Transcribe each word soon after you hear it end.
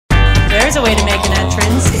there's a way to make an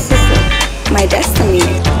entrance. This is my destiny.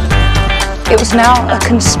 It was now a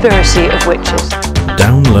conspiracy of witches.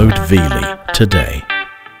 Download Veely today.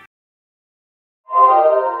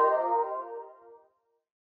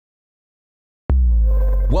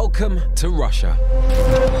 Welcome to Russia.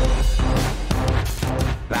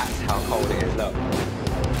 That's how cold it is, look.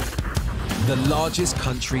 The largest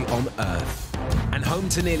country on Earth, and home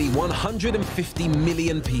to nearly 150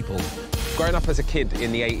 million people. Growing up as a kid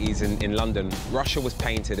in the 80s in London, Russia was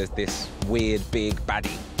painted as this weird, big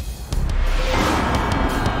baddie.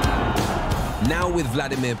 Now with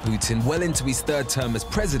Vladimir Putin well into his third term as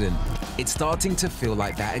president, it's starting to feel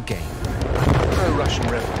like that again. Pro-Russian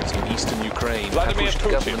rebels in eastern Ukraine Vladimir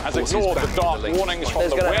Putin has ignored the dark warnings from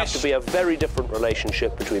the West. There's going to have to be a very different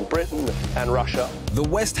relationship between Britain and Russia. The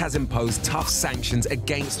West has imposed tough sanctions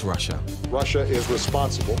against Russia. Russia is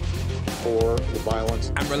responsible for the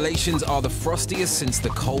violence. And relations are the frostiest since the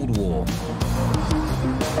Cold War.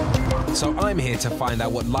 So I'm here to find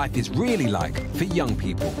out what life is really like for young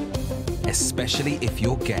people, especially if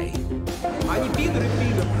you're gay.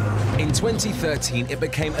 In 2013, it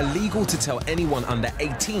became illegal to tell anyone under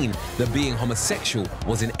 18 that being homosexual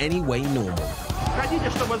was in any way normal.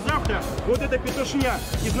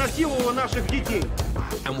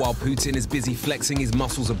 And while Putin is busy flexing his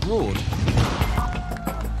muscles abroad,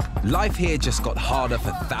 life here just got harder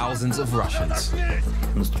for thousands of Russians.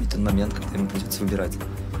 Наступит момент, когда ему придется выбирать.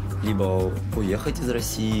 Либо уехать из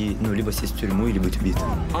России, либо сесть в тюрьму или быть убитым.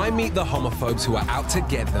 I meet the homophobes who are out to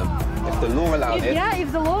get them. If the law allowed it,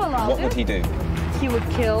 if the law allowed what would he do? He would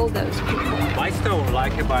kill those people. I still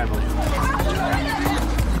like a Bible.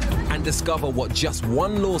 And discover what just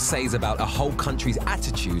one law says about a whole country's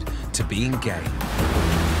attitude to being gay.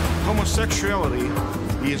 Homosexuality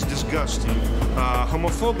is disgusting.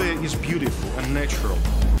 Homophobia is beautiful and natural.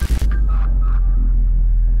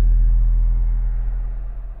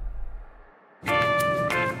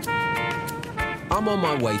 I'm on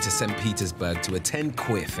my way to St. Petersburg to attend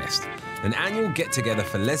Queerfest, an annual get-together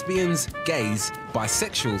for lesbians, gays,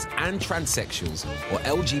 bisexuals and transsexuals, or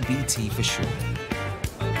LGBT for short.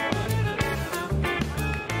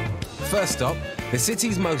 First stop, the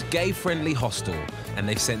city's most gay-friendly hostel, and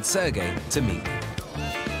they've sent Sergey to meet me.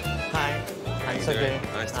 Hi. How you doing?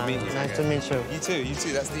 Nice to meet you. Nice to meet you. You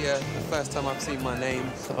too. That's the first time I've seen my name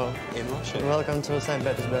in Russia. Welcome to St.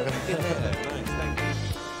 Petersburg. Yeah, nice, thank you.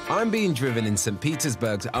 I'm being driven in St.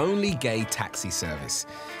 Petersburg's only gay taxi service.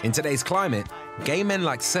 In today's climate, gay men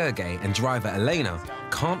like Sergey and driver Elena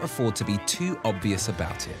can't afford to be too obvious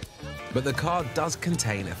about it. But the car does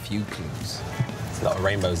contain a few clues. There's a lot of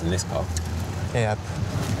rainbows in this car. Yep.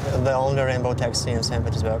 The only rainbow taxi in St.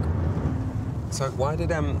 Petersburg. So why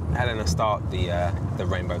did Elena start the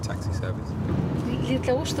rainbow taxi service? Для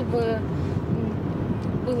того, чтобы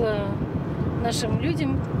было нашим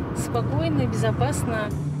людям спокойно,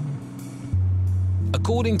 безопасно.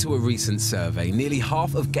 According to a recent survey, nearly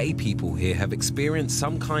half of gay people here have experienced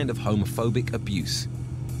some kind of homophobic abuse.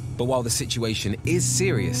 But while the situation is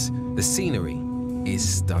serious, the scenery is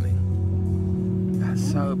stunning. That's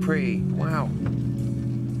so pretty. Wow.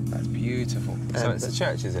 That's beautiful. So it's a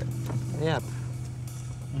church, is it? Yep.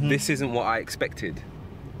 This isn't what I expected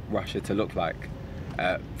Russia to look like.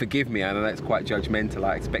 Forgive me, I know that's quite judgmental.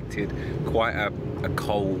 I expected quite a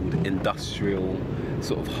cold, industrial,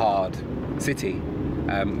 sort of hard city.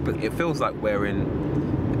 But it feels like we're in,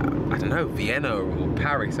 I don't know, Vienna or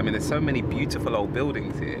Paris. I mean, there's so many beautiful old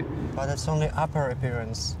buildings here. But it's only upper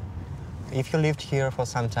appearance. If you lived here for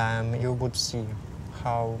some time, you would see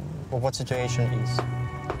what situation is.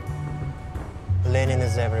 Lenin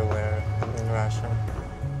is everywhere in Russia.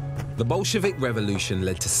 The Bolshevik Revolution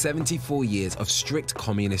led to 74 years of strict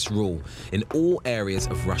communist rule in all areas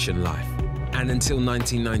of Russian life. And until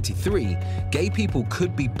 1993, gay people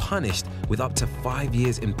could be punished with up to 5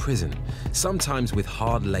 years in prison, sometimes with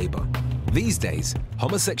hard labor. These days,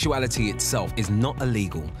 homosexuality itself is not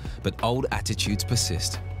illegal, but old attitudes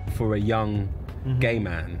persist. For a young gay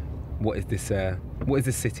man, what is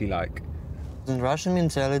this city like? In Russian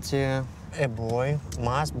mentality, a boy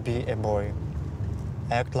must be a boy.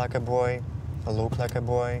 Act like a boy, look like a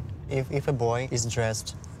boy. If a boy is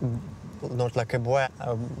dressed not like a boy,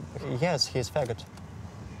 yes, he's faggot.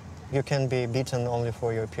 You can be beaten only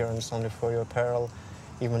for your appearance, only for your apparel,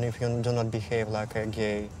 even if you do not behave like a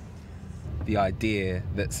gay. The idea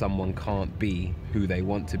that someone can't be who they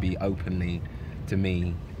want to be openly, to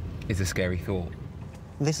me, is a scary thought.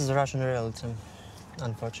 This is Russian reality,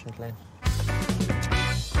 unfortunately.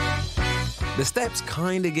 The steps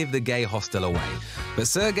kinda give the gay hostel away, but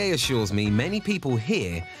Sergey assures me many people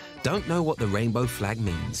here don't know what the rainbow flag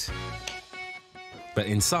means. But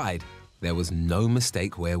inside, there was no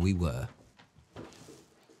mistake where we were. Look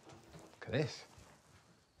at this.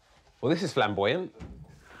 Well, this is flamboyant.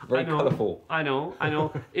 Very colourful. I know.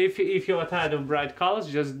 If you're tired of bright colours,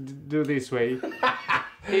 just do this way.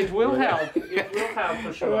 It will help. It will help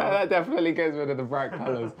for sure. Well, that definitely gets rid of the bright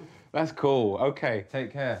colours. That's cool. Okay,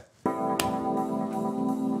 take care.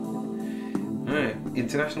 Alright,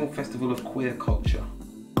 International Festival of Queer Culture.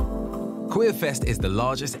 Queer Fest is the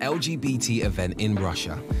largest LGBT event in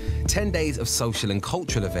Russia. 10 days of social and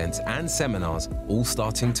cultural events and seminars, all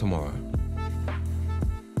starting tomorrow.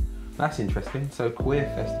 That's interesting. So Queer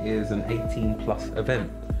Fest is an 18+ event.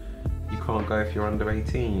 You can't go if you're under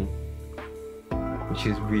 18, which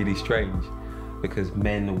is really strange because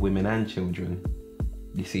men, women and children,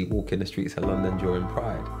 you see walk in the streets of London during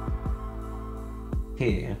Pride.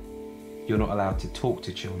 Here, you're not allowed to talk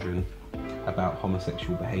to children about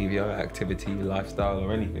homosexual behaviour, activity, lifestyle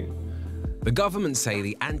or anything. The government say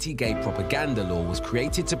the anti-gay propaganda law was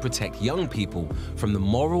created to protect young people from the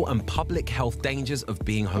moral and public health dangers of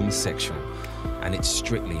being homosexual, and it's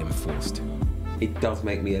strictly enforced. It does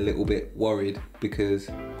make me a little bit worried because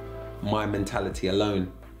my mentality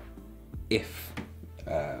alone, if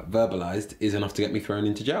verbalised, is enough to get me thrown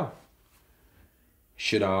into jail.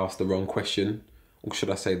 Should I ask the wrong question or should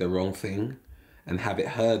I say the wrong thing and have it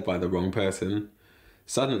heard by the wrong person?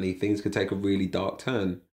 Suddenly things could take a really dark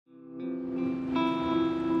turn.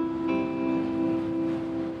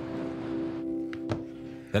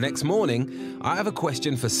 The next morning, I have a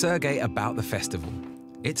question for Sergey about the festival,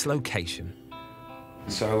 its location.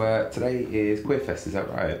 So today is Queer Fest, is that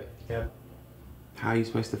right? Yeah. How are you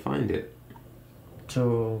supposed to find it?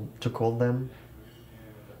 To call them.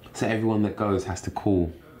 So everyone that goes has to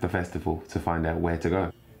call the festival to find out where to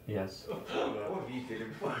go? Yes.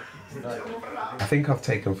 I think I've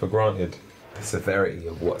taken for granted the severity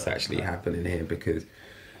of what's actually happening here because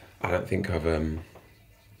I don't think I've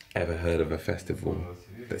ever heard of a festival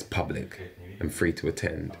that's public and free to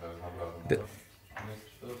attend that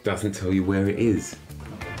doesn't tell you where it is.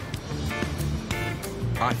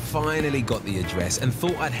 I finally got the address and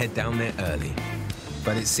thought I'd head down there early,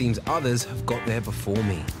 but it seems others have got there before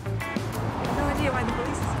me. No idea why the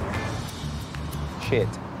police is here.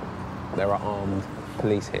 Shit, there are armed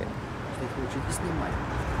police here.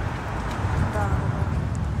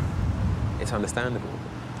 It's understandable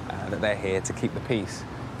that they're here to keep the peace.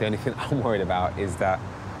 The only thing I'm worried about is that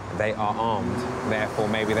they are armed, therefore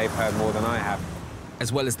maybe they've heard more than I have.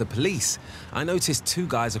 As well as the police, I noticed two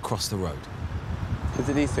guys across the road. Who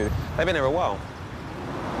are these two? They've been here a while.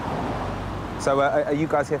 So are you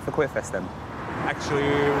guys here for Queer Fest then? Actually,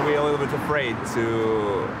 we're a little bit afraid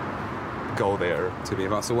to go there. To be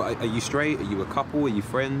involved. So what, are you straight? Are you a couple? Are you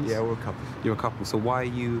friends? Yeah, we're a couple. You're a couple. So why are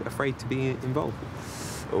you afraid to be involved?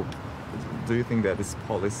 Oh, do you think that this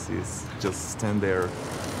policy is just stand there?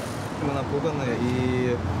 Мы напуганы,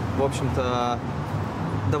 и, в общем-то,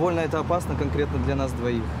 довольно это опасно конкретно для нас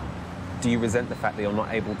двоих. Do you resent the fact that you're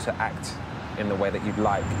not able to act in the way that you'd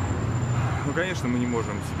like? Ну, конечно, мы не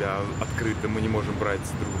можем себя открыто, мы не можем брать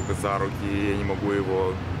друг друга за руки, я не могу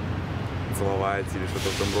его целовать или что-то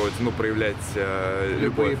в том роде, ну, проявлять любовь.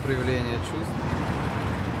 Любые проявления чувств.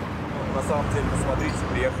 На самом деле, посмотрите,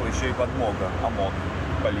 приехала еще и подмога, ОМОН,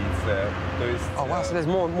 полиция, то есть... Oh wow, so there's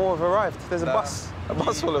more have arrived. There's a bus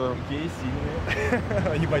full of them. Геи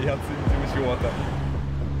сильные, они боятся чего-то.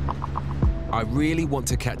 I really want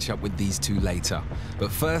to catch up with these two later,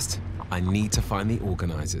 but first, I need to find the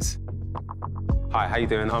organisers. Hi, how you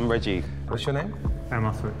doing? I'm Reggie. What's your name? I'm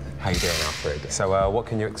Alfred. How you doing, Alfred? So what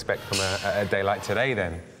can you expect from a day like today,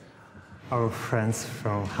 then? Our friends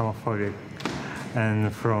from homophobic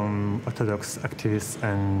and from Orthodox activists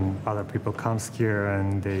and other people comes here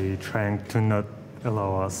and they trying to not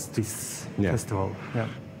allow us this festival. Yeah.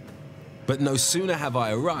 But no sooner have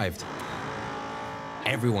I arrived,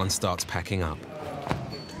 everyone starts packing up.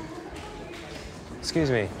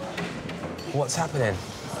 Excuse me, what's happening?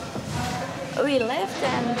 We left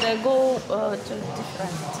and go to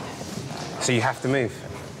different... So you have to move?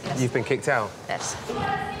 Yes. You've been kicked out? Yes.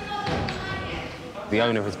 The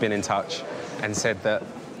owner has been in touch and said that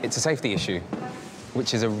it's a safety issue,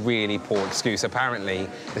 which is a really poor excuse. Apparently,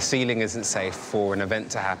 the ceiling isn't safe for an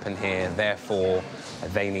event to happen here, therefore,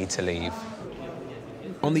 they need to leave.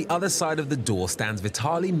 On the other side of the door stands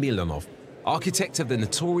Vitaly Milanov, architect of the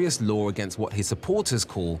notorious law against what his supporters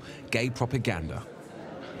call gay propaganda.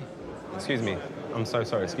 Excuse me, I'm so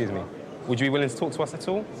sorry, excuse me. Would you be willing to talk to us at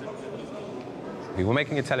all? We were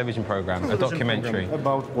making a television program, a documentary.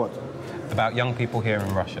 About what? About young people here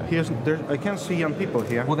in Russia. I can't see young people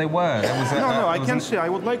here. Well, they were. There was I can't see. I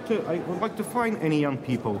would like to find any young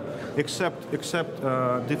people, except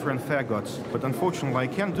different faggots. But unfortunately, I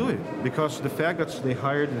can't do it because the faggots they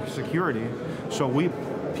hired security. So we,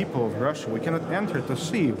 people of Russia, we cannot enter to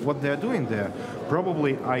see what they're doing there.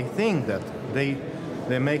 Probably, I think that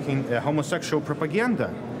they're making homosexual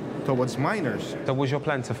propaganda towards minors. So was your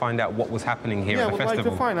plan to find out what was happening here at the festival? Yeah, I would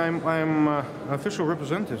like to find. I'm official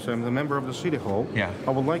representative. I'm the member of the city hall. Yeah.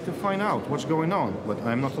 I would like to find out what's going on, but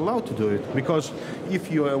I'm not allowed to do it because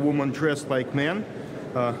if you're a woman dressed like man,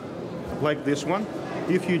 like this one,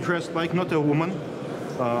 if you dressed like not a woman,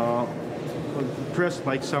 dressed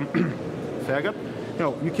like some faggot,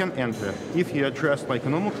 no, you can enter. If you're dressed like a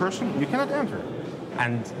normal person, you cannot enter.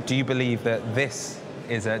 And do you believe that this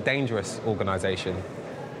is a dangerous organization?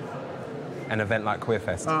 An event like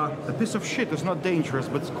Queerfest? A piece of shit is not dangerous,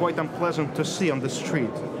 but it's quite unpleasant to see on the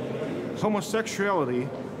street. Homosexuality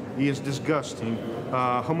is disgusting.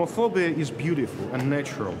 Homophobia is beautiful and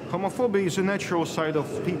natural. Homophobia is a natural side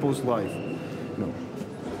of people's life. No.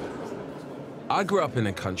 I grew up in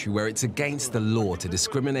a country where it's against the law to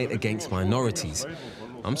discriminate against minorities.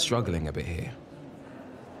 I'm struggling a bit here.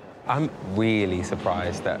 I'm really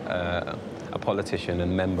surprised that a politician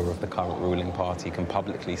and member of the current ruling party can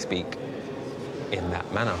publicly speak in that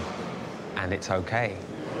manner, and it's okay.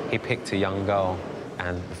 He picked a young girl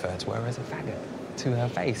and referred to her as a faggot to her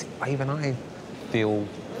face. Even I feel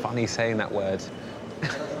funny saying that word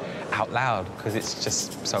out loud because it's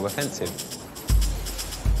just so offensive.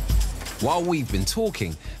 While we've been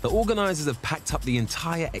talking, the organisers have packed up the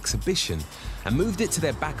entire exhibition and moved it to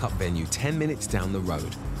their backup venue 10 minutes down the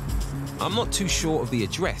road. I'm not too sure of the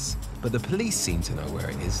address, but the police seem to know where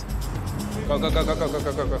it is. Go, go, go, go, go,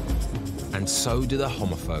 go, go, go. And so do the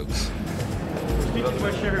homophobes.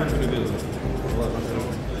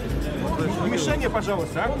 Не мешайте,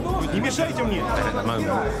 пожалуйста, а? Не мешайте мне. And at the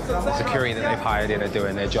moment, the security that they've hired in are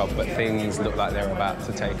doing their job, but things look like they're about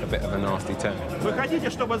to take a bit of a nasty turn. Вы хотите,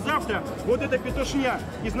 чтобы завтра вот эта петушня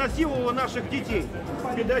изнасиловала наших детей?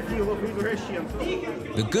 Педофилов,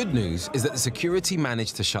 извращенцев. The good news is that the security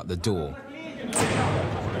managed to shut the door.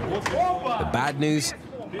 The bad news,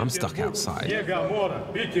 I'm stuck outside.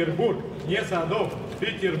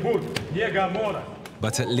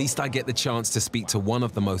 But at least I get the chance to speak to one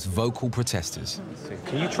of the most vocal protesters.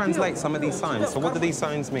 Can you translate some of these signs? So what do these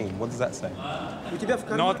signs mean? What does that say?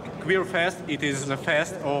 Not queer fest, it is the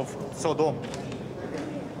fest of Sodom.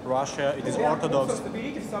 Russia, it is Orthodox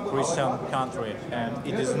Christian country, and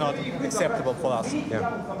it is not acceptable for us. Yeah.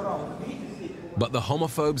 But the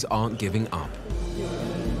homophobes aren't giving up.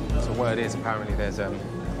 So word is apparently there's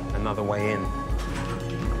another way in.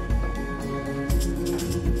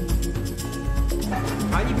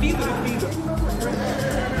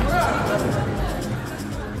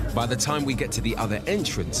 By the time we get to the other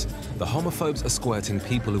entrance, the homophobes are squirting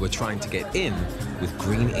people who are trying to get in with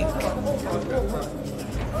green ink.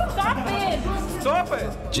 Stop it! Stop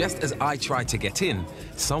it! Just as I try to get in,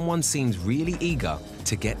 someone seems really eager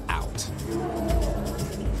to get out.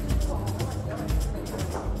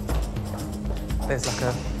 There's like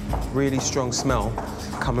a really strong smell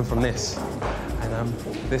coming from this. And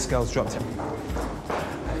this girl's dropped it.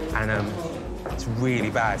 And it's really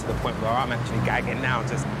bad to the point where I'm actually gagging now,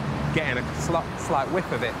 just getting a slight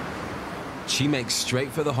whiff of it. She makes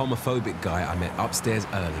straight for the homophobic guy I met upstairs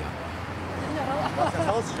earlier.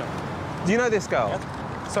 Do you know this girl?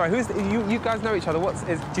 Yeah. Sorry, who's you guys know each other?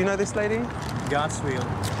 Do you know this lady? Gansfield.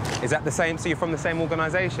 Is that the same? So you're from the same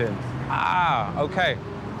organisation? Ah, okay.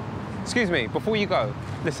 Excuse me, before you go,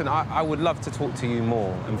 listen, I would love to talk to you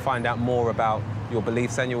more and find out more about your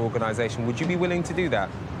beliefs and your organisation. Would you be willing to do that?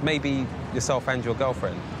 Maybe yourself and your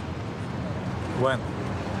girlfriend? When?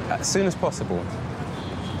 As soon as possible.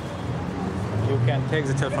 You can take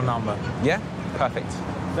the telephone number. Yeah? Perfect.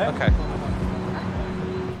 Okay.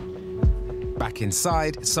 Back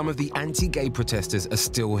inside, some of the anti-gay protesters are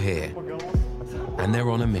still here. And they're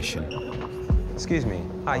on a mission. Excuse me.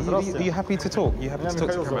 Hi, are you happy to talk? You happy to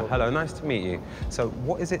talk to the camera? Hello, nice to meet you. So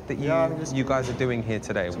what is it that you guys are doing here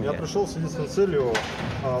today? Я пришел с единственной целью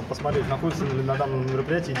посмотреть, находятся ли на данном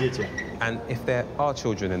мероприятии дети. And if there are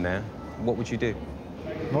children in there, what would you do?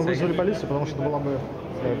 Мы вызвали полицию, потому что это была бы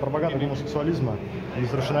пропаганда гомосексуализма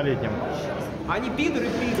несовершеннолетним. Они пидоры.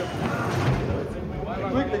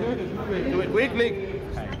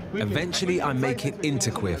 Eventually, I make it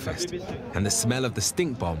into Queerfest, and the smell of the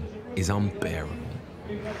stink bomb is unbearable.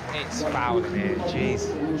 It's foul in here, jeez.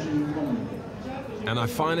 And I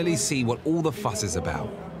finally see what all the fuss is about.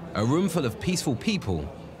 A room full of peaceful people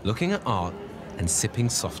looking at art and sipping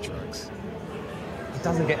soft drinks. It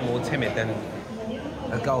doesn't get more timid than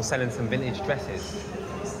a girl selling some vintage dresses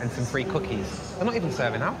and some free cookies. They're not even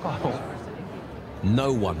serving alcohol.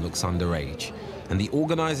 No one looks underage, and the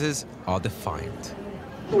organisers are defiant.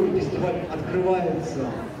 Фестиваль открывается,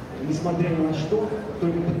 несмотря ни на что,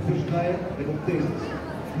 только подтверждая этот тезис.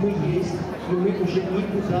 Мы есть, но мы уже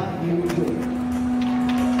никуда не уйдем.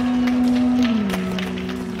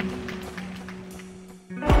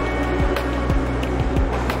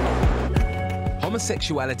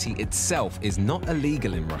 Homosexuality itself is not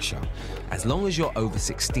illegal in Russia, as long as you're over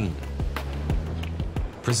 16.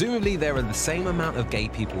 Presumably there are the same amount of gay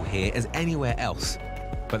people here as anywhere else,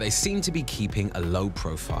 but they seem to be keeping a low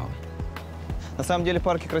profile. На самом деле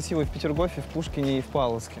парки красивые в Петергофе, в Пушкине и в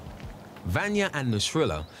Павловске. Vanya and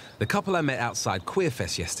Nusrullah, the couple I met outside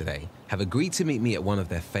Queerfest yesterday, have agreed to meet me at one of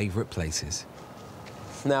their favourite places.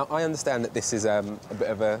 Now, I understand that this is a bit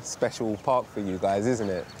of a special park for you guys, isn't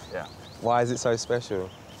it? Yeah. Why is it so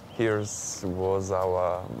special? Here was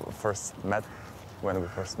our first met, when we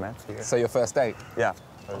first met here. So your first date? Yeah.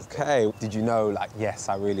 Okay. Did you know, like, yes,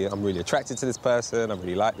 I'm really attracted to this person, I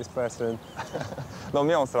really like this person? Но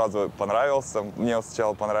мне он сразу понравился. Мне он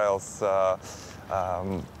сначала понравился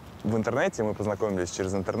в интернете, мы познакомились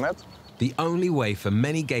через интернет. The only way for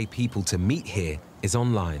many gay people to meet here is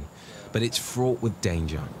online, but it's fraught with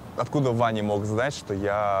danger. Откуда Ваня мог знать, что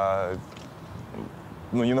я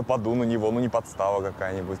не нападу на него, не подстава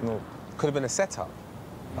какая-нибудь, Could have been a setup.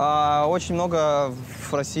 Очень много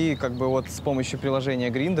в России с помощью приложения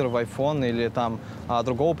Grindr в iPhone или там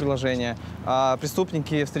другого приложения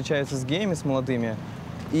преступники встречаются с геями, с молодыми,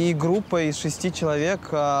 и группа из 6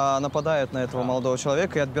 человек нападает на этого молодого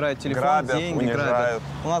человека и отбирает телефон, грабят, деньги, грабят.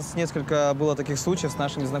 У нас несколько было таких случаев с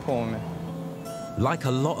нашими знакомыми. Like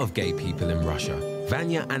a lot of gay people in Russia,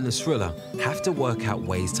 Vanya and Nusrullah have to work out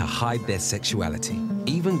ways to hide their sexuality,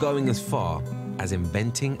 even going as far as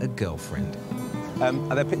inventing a girlfriend.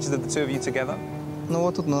 Are there pictures of the two of you together? Ну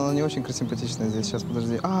вот тут, но не очень симпатичная здесь. Сейчас,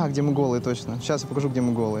 подожди. Где мы голые, точно. Сейчас я покажу, где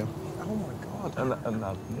мы голые. Oh my God.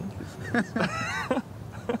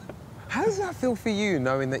 How does that feel for you,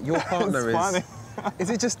 knowing that your partner is... funny.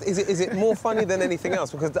 Is it more funny than anything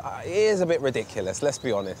else? Because it is a bit ridiculous, let's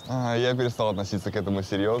be honest. Я перестал относиться к этому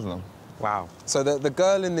серьезно. Wow. So the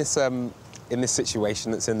girl in this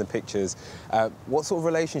situation that's in the pictures, what sort of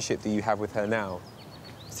relationship do you have with her now?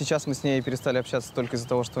 Сейчас мы с ней перестали общаться только из-за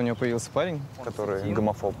того, что у нее появился парень. Который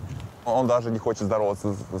гомофоб. Он даже не хочет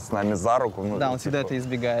здороваться с нами за руку. Да, он всегда это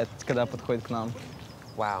избегает, когда подходит к нам.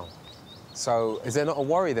 Wow. So is there not a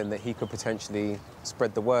worry then that he could potentially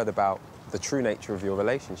spread the word about the true nature of your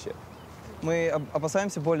relationship? Мы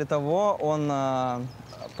опасаемся, более того, он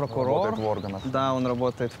прокурор. Работает в органах. Да, он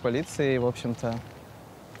работает в полиции, в общем-то.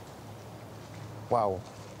 Wow.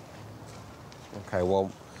 Okay, well,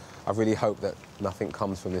 I really hope that nothing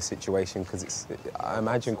comes from this situation, because it's, I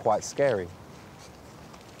imagine, quite scary.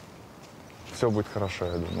 Все будет хорошо,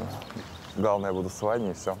 я думаю. Главное, я буду с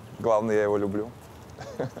Ваней, и все. Главное, я его люблю.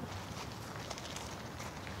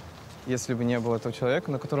 Если бы не было этого человека,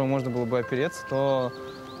 на которого можно было бы опереться, то,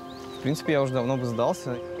 в принципе, я уже давно бы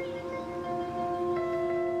сдался.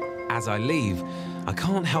 As I leave, I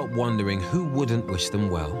can't help wondering who wouldn't wish them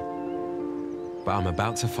well. But I'm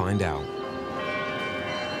about to find out.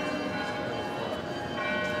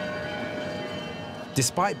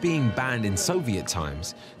 Despite being banned in Soviet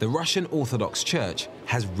times, the Russian Orthodox Church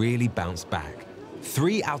has really bounced back.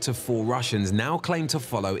 3 out of 4 Russians now claim to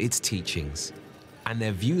follow its teachings, and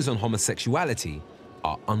their views on homosexuality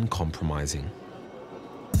are uncompromising.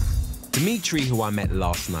 Dmitry, who I met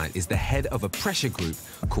last night, is the head of a pressure group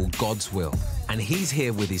called God's Will, and he's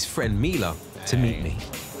here with his friend Mila to meet me.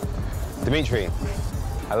 Dmitry,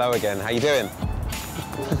 hello again. How you doing?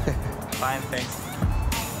 Fine, thanks.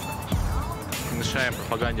 Мешаем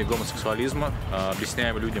пропаганде гомосексуализма,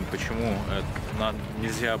 объясняем людям, почему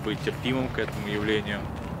нельзя быть терпимым к этому явлению.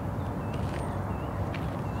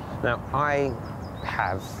 Now, I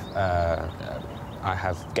have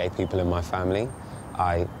gay people in my family.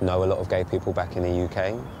 I know a lot of gay people back in the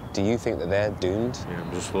UK. Do you think that they're doomed?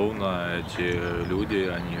 Безусловно, эти люди,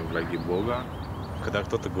 они враги Бога. Когда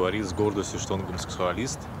кто-то говорит с гордостью, что он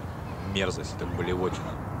гомосексуалист, мерзость, это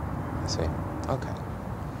болевотина. I see. Okay.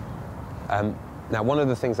 Now, one of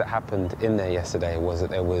the things that happened in there yesterday was that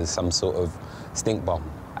there was some sort of stink bomb,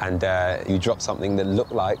 and you dropped something that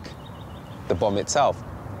looked like the bomb itself.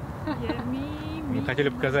 Мы хотели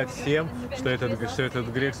показать всем, что этот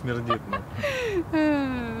грех смердит.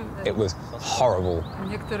 It was horrible.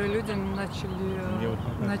 Некоторые люди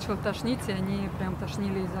начал тошнить, и они прям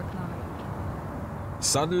тошнили из окна.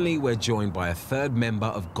 Suddenly, we're joined by a third member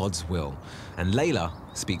of God's Will, and Layla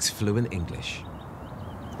speaks fluent English.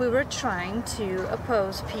 We were trying to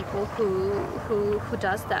oppose people who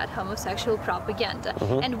does that homosexual propaganda,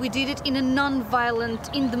 and we did it in a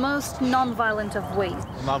in the most non-violent of ways.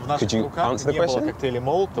 Could you answer the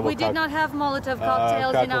question? We did not have Molotov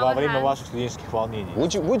cocktails in our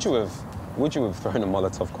hands. Would you have thrown a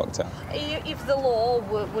Molotov cocktail? If the law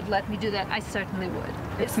would let me do that, I certainly would.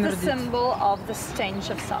 It's the symbol of the stench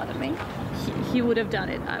of sodomy. He would have done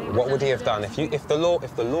it. What would he have done if the law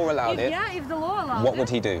allowed it? Yeah, if the law allowed it. What would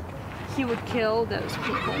he do? He would kill those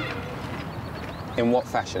people. In what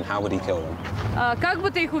fashion? How would he kill them? Как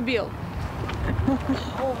бы ты их убил?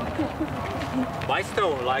 By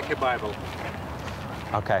stone, like a Bible.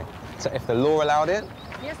 Okay. So if the law allowed it,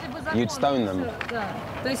 you'd stone them.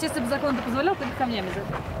 То есть, если бы закон позволял, то камнями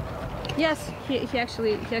забил. Yes, he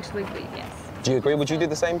actually agreed. Yes. Do you agree? Would you do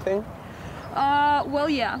the same thing? Well,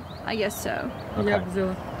 yeah, I guess so. Okay.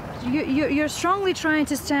 You're strongly trying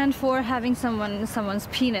to stand for having someone's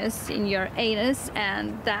penis in your anus,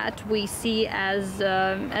 and that we see as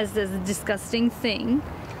a disgusting thing.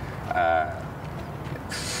 I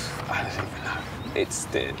don't even know.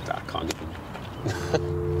 I can't even.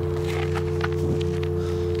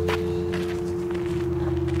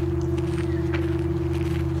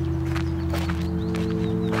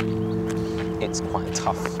 It's quite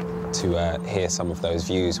tough to hear some of those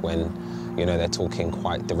views when, you know, they're talking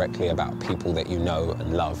quite directly about people that you know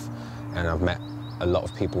and love. And I've met a lot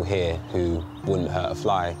of people here who wouldn't hurt a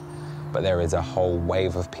fly, but there is a whole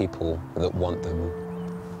wave of people that want them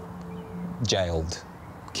jailed,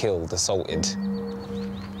 killed, assaulted.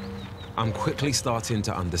 I'm quickly starting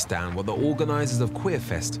to understand what the organisers of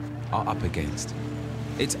Queerfest are up against.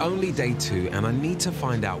 It's only day 2, and I need to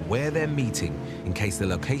find out where they're meeting in case the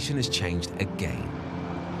location has changed again.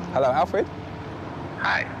 Hello, Alfred.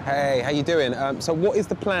 Hi. Hey, how you doing? So what is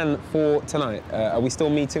the plan for tonight? Are we still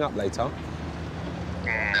meeting up later?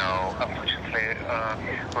 No, unfortunately,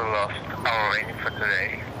 we lost our rain for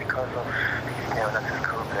today because of neo-Nazi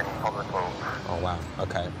groups and public road. Oh, wow,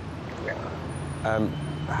 okay. Yeah.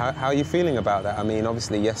 How are you feeling about that? I mean,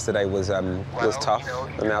 obviously yesterday was tough,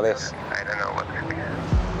 and now this. I don't know what can we do.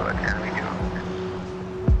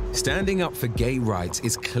 Standing up for gay rights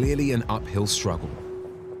is clearly an uphill struggle,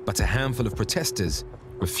 but a handful of protesters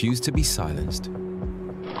refuse to be silenced.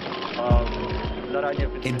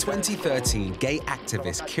 In 2013, gay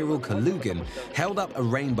activist Kirill Kalugin held up a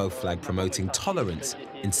rainbow flag promoting tolerance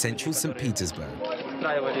in central St. Petersburg.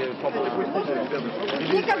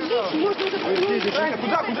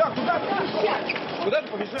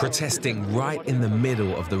 Protesting right in the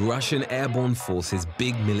middle of the Russian Airborne Force's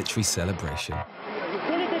big military celebration.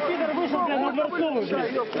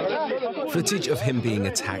 Footage of him being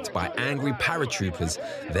attacked by angry paratroopers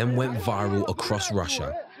then went viral across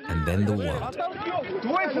Russia and then the world.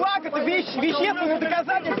 Твой флаг — это вещественное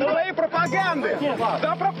доказательство твоей пропаганды.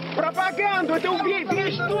 За пропаганду это убей,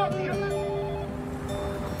 что?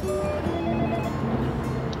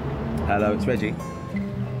 Hello, it's Reggie.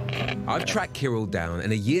 I've tracked Kirill down,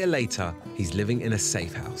 and a year later, he's living in a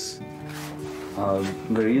safe house.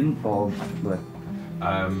 Green or black?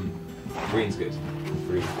 Green's good.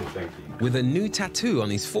 Green's good, thank you. With a new tattoo on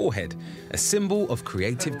his forehead, a symbol of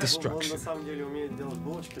creative destruction.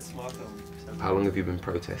 How long have you been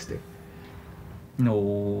protesting?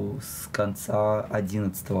 Ну, с конца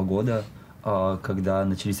 2011 года, когда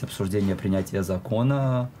начались обсуждения принятия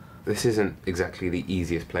закона. This isn't exactly the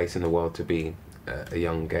easiest place in the world to be a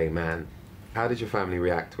young gay man. How did your family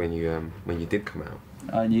react when you did come out?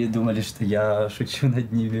 Они думали, что я шучу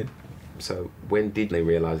над ними. So when did they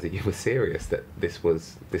realize that you were serious, that this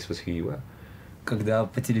was who you were? Когда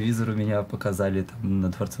по телевизору меня показали там на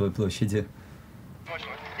Дворцовой площади.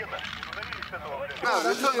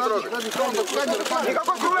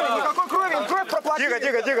 Никакой крови, им кровь проплатить.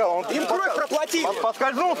 Тихо, им кровь проплатить.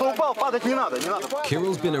 Поскользнулся, упал, падать не надо.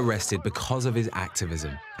 Kirill's been arrested because of his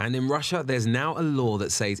activism. And in Russia, there's now a law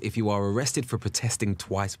that says if you are arrested for protesting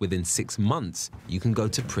twice within 6 months, you can go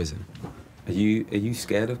to prison. Are you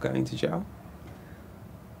scared of going to jail?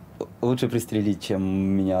 Лучше пристрелить, чем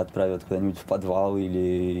меня отправят куда-нибудь в подвал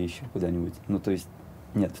или еще куда-нибудь. Ну, то есть,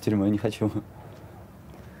 нет, в тюрьму я не хочу.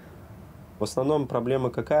 В основном проблема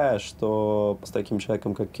какая, что с таким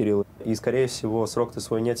человеком, как Кирилл, и, скорее всего, срок ты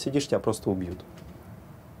свой не отсидишь, тебя просто убьют.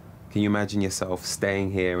 Can you imagine yourself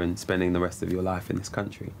staying here and spending the rest of your life in this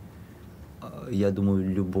country? Я думаю,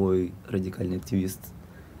 любой радикальный активист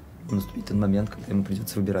наступит тот момент, когда ему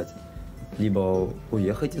придется выбирать. Либо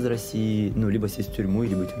уехать из России, ну, либо сесть в тюрьму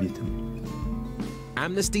или быть убитым.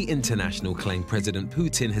 Amnesty International claimed President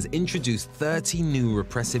Putin has introduced 30 new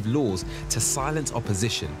repressive laws to silence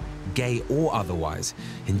opposition, gay or otherwise,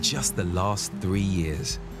 in just the last 3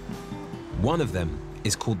 years. One of them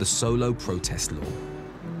is called the Solo Protest Law.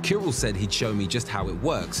 Kirill said he'd show me just how it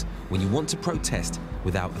works when you want to protest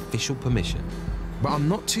without official permission. But I'm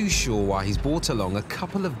not too sure why he's brought along a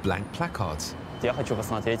couple of blank placards. Я хочу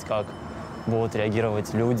посмотреть, как будут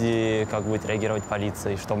реагировать люди, как будет реагировать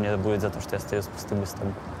полиция, и что мне будет за то, что я стою с пустым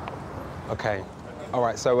листом. Okay. All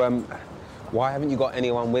right, so why haven't you got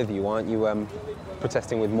anyone with you? Why aren't you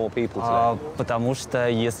protesting with more people today? Потому что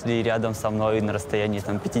если рядом со мной на расстоянии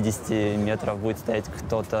там, 50 метров будет стоять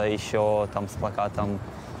кто-то еще там, с плакатом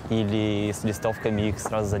или с листовками, их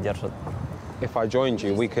сразу задержат. If I joined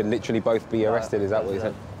you, we could literally both be arrested, is that what you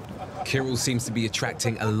said? Kirill seems to be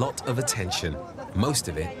attracting a lot of attention, most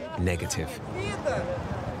of it negative.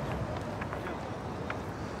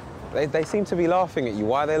 They seem to be laughing at you.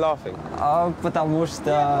 Why are they laughing? Потому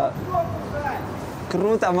что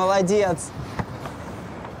круто, молодец.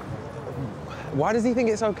 Why does he think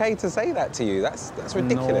it's okay to say that to you? That's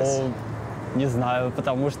ridiculous. Ну, не знаю,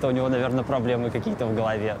 потому что у него, наверное, проблемы какие-то в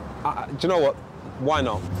голове. Do you know what? Why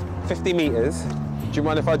not? 50 meters. Do you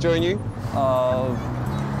mind if I join you?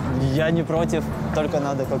 Я не против, только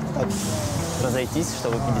надо как-то так разойтись,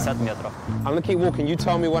 чтобы 50 метров. I'm gonna keep walking. You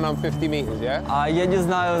tell me when I'm 50 meters, yeah? Я не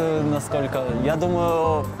знаю, насколько. Я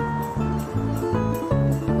думаю...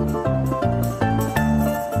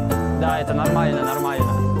 Да, это нормально,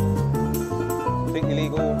 нормально. Completely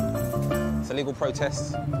legal. It's a legal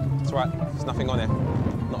protest. It's right. There's nothing on it.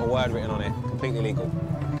 Not a word written on it. Completely legal.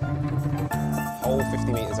 Whole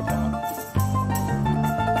 50 meters apart.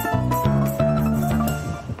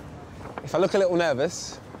 If I look a little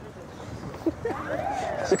nervous,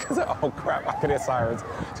 it's because oh crap, I can hear sirens.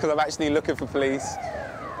 It's because I'm actually looking for police.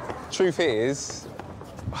 Truth is,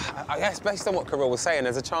 I guess based on what Kirill was saying,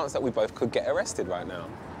 there's a chance that we both could get arrested right now.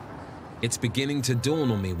 It's beginning to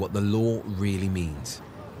dawn on me what the law really means.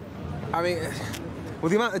 I mean,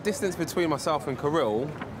 with the amount of distance between myself and Kirill,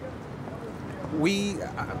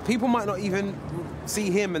 people might not even see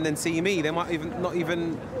him and then see me. They might not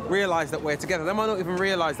even realise that we're together. They might not even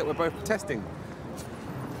realise that we're both protesting.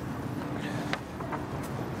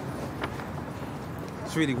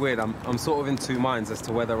 It's really weird. I'm sort of in two minds as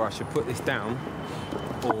to whether I should put this down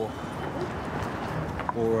or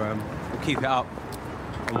keep it up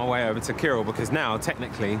on my way over to Kirill, because now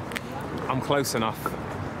technically I'm close enough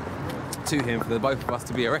to him for the both of us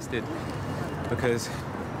to be arrested, because,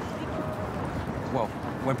 well,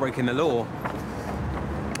 we're breaking the law.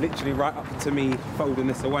 Literally right up to me folding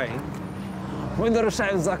this away. Мы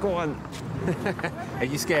нарушаем закон. Are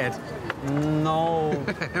you scared? No.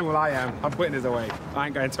 Well, I am. I'm putting this away. I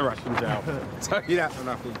ain't going to Russian jail. So you that for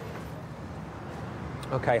nothing.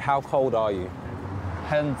 Okay, how cold are you?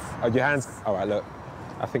 Hands. Oh, your hands? All right, look.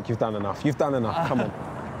 I think you've done enough. You've done enough. Come on.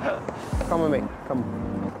 Come with me. Come.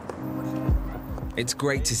 It's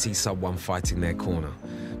great to see someone fighting their corner,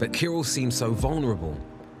 but Kirill seems so vulnerable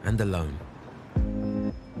and alone.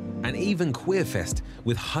 And even Queerfest,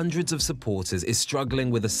 with hundreds of supporters, is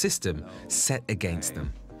struggling with a system set against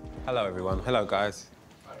them. Hello, everyone. Hello, guys.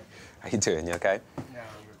 How you doing? You okay? Yeah,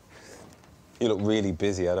 I'm good. You look really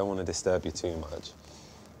busy. I don't want to disturb you too much.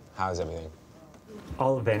 How's everything?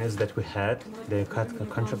 All venues that we had, they cut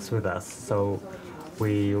contracts with us, so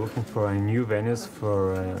we're looking for new venues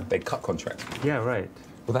for... They cut contracts? Yeah, right.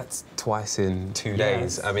 Well, that's twice in 2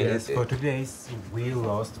 days. I mean, yes, for 2 days, we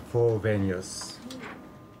lost 4 venues.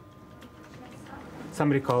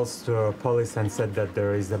 Somebody calls to police and said that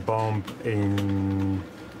there is a bomb in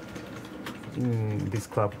this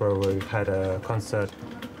club where we had a concert.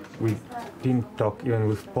 We didn't talk even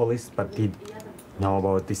with police, but did know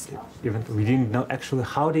about this event. We didn't know actually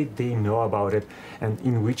how did they know about it and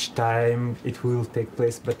in which time it will take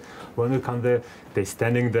place. But when we come there, they're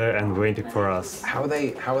standing there and waiting for us. How are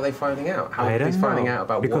they finding out? How I are they don't finding know, out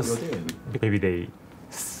about because what you're doing? Maybe they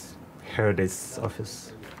heard this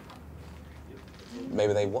office.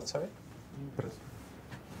 Maybe they what, sorry?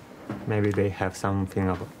 Maybe they have something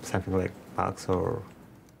like bugs or...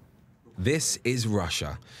 This is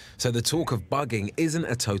Russia, so the talk of bugging isn't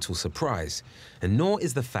a total surprise, and nor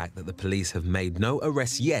is the fact that the police have made no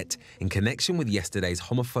arrests yet in connection with yesterday's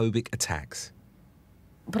homophobic attacks.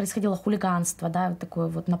 Происходило хулиганство, да, вот такое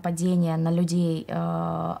вот нападение на людей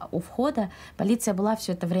у входа. Полиция была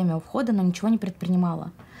все это время у входа, но ничего не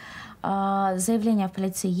предпринимала. Заявления в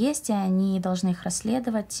полиции есть, и они должны их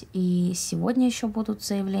расследовать, и сегодня еще будут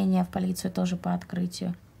заявления в полицию тоже по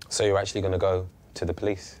открытию. So you're actually going to go to the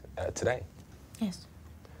police today? Yes.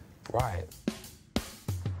 Right.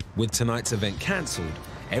 With tonight's event cancelled,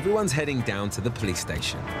 everyone's heading down to the police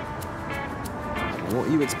station. What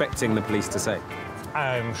are you expecting the police to say?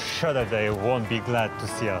 I'm sure that they won't be glad to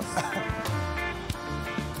see us.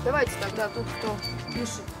 Давайте тогда тут кто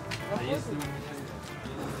пишет.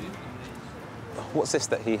 What's this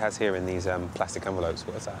that he has here in these plastic envelopes?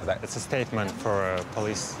 What is that? It's a statement for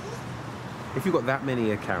police. If you've got that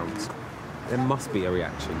many accounts, there must be a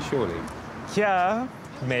reaction, surely. Yeah,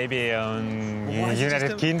 maybe on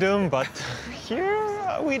United Kingdom, but here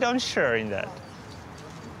we don't share in that.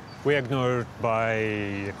 We ignore it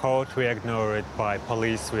by court, we ignore it by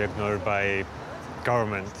police, we ignore it by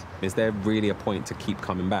government. Is there really a point to keep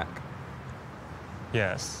coming back?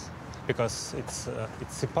 Yes, because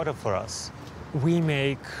it's important for us. We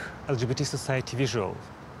make LGBT society visual.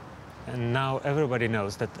 And now everybody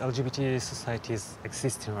knows that LGBT societies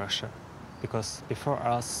exist in Russia. Because before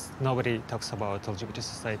us, nobody talks about LGBT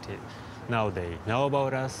society. Now they know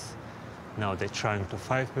about us. Now they're trying to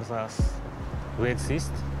fight with us. We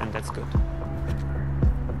exist, and that's good.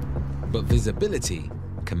 But visibility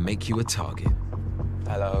can make you a target.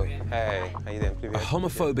 Hello. Hey, how you doing? A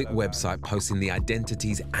homophobic website posting the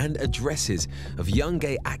identities and addresses of young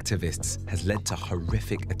gay activists has led to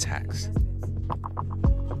horrific attacks.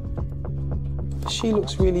 She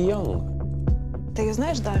looks really young. Ты ее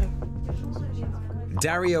знаешь, Дарью?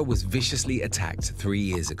 Daria was viciously attacked 3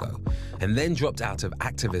 years ago and then dropped out of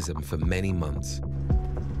activism for many months.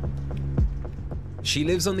 She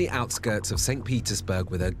lives on the outskirts of St. Petersburg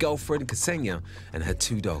with her girlfriend Ksenia and her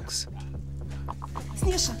 2 dogs.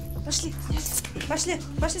 Снеша, пошли,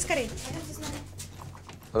 пошли скорей.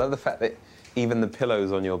 I love the fact that even the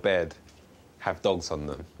pillows on your bed have dogs on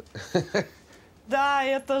them. Да,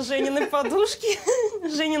 это Женины подушки,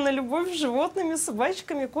 Женина любовь с животными,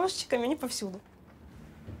 собачками, кошечками, они повсюду.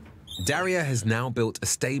 Daria has now built a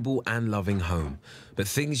stable and loving home, but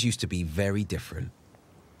things used to be very different.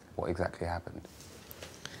 What exactly happened?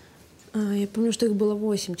 Я помню, что их было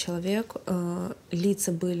 8 человек.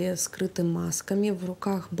 Лица были скрыты масками, в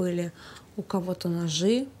руках были у кого-то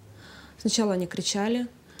ножи. Сначала они кричали,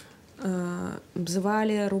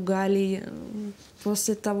 обзывали, ругали.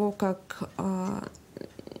 После того, как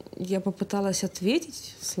я попыталась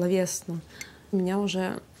ответить словесно, мне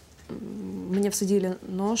всадили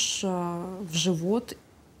нож в живот.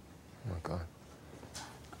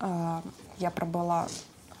 Я пробыла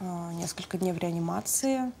несколько дней в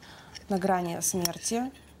реанимации, на грани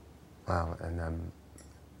смерти. Wow, and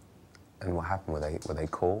what happened? Were they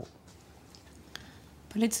caught?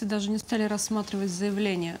 Полиции даже не стали рассматривать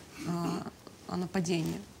заявление о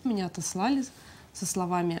нападении. Меня отослали со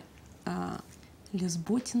словами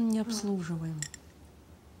 «Лесботин не обслуживаем».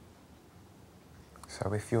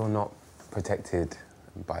 So if you're not protected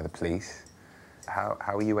by the police, how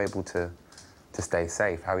are you able to stay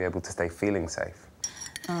safe? How are you able to stay feeling safe?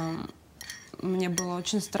 Мне было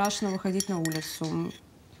очень страшно выходить на улицу.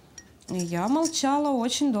 Я молчала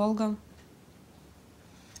очень долго,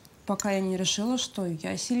 пока я не решила, что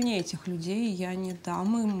я сильнее этих людей, и я не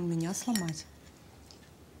дам им меня сломать.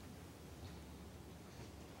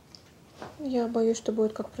 Я боюсь, что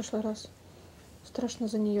будет как в прошлый раз. Страшно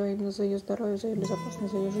за нее, именно за ее здоровье, за ее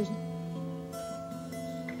безопасность, за ее жизнь.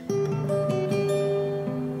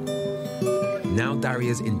 Now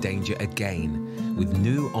Daria's in danger again with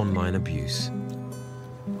new online abuse.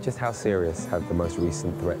 Just how serious have the most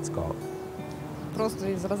recent threats got? Просто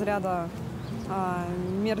из разряда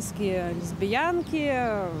мерзкие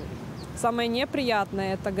лесбиянки. Самое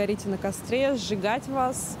неприятное — это горите на костре, сжигать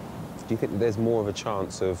вас. Do you think there's more of a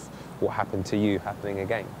chance of what happened to you happening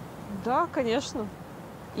again? Да, конечно.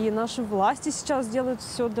 И наши власти сейчас делают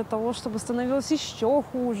все для того, чтобы становилось еще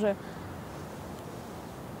хуже.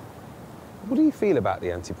 What do you feel about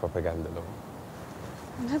the anti-propaganda law?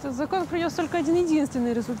 Этот закон принес только один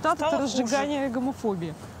единственный результат — это разжигание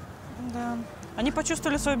гомофобии. Да. Они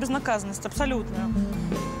почувствовали свою безнаказанность, абсолютно.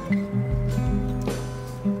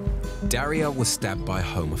 Daria was stabbed by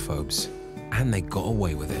homophobes, and they got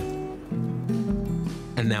away with it.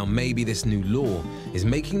 And now maybe this new law is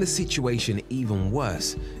making the situation even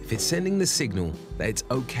worse if it's sending the signal that it's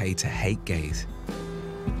okay to hate gays.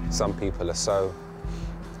 Some people are so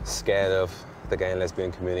scared of the gay and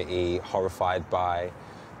lesbian community, horrified by,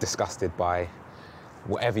 disgusted by,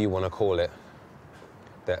 whatever you want to call it,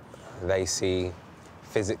 that they see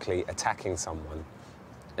physically attacking someone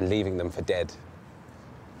and leaving them for dead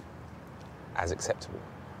as acceptable.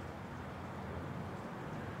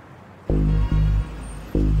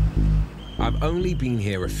 I've only been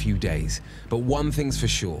here a few days, but one thing's for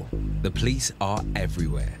sure, the police are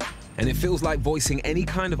everywhere. And it feels like voicing any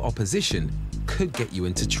kind of opposition could get you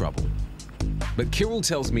into trouble. But Kirill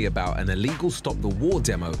tells me about an illegal Stop the War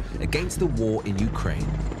demo against the war in Ukraine.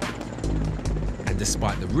 And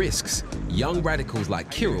despite the risks, young radicals like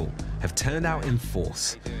Kirill have turned out in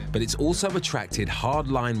force, but it's also attracted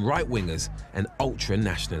hardline right-wingers and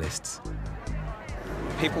ultra-nationalists.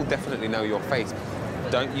 People definitely know your face.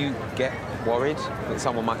 Don't you get worried that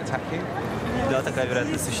someone might attack you? Да, такая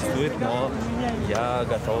вероятность существует, но я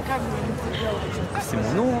готов ко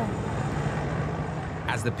всему.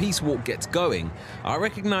 As the peace walk gets going, I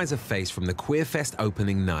recognize a face from the Queer Fest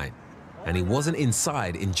opening night, and he wasn't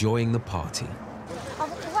inside enjoying the party.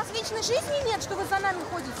 У вас личной жизни нет, что вы за нами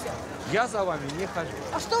ходите? Я за вами не хожу.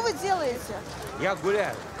 А что вы делаете? Я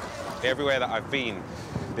гуляю. Everywhere that I've been,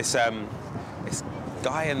 this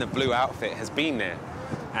guy in the blue outfit has been there,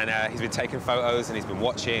 and he's been taking photos and he's been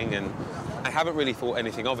watching, and I haven't really thought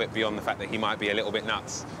anything of it beyond the fact that he might be a little bit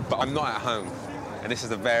nuts. But I'm not at home, and this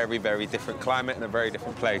is a very, very different climate and a very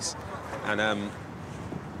different place, and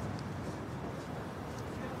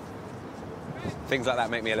things like that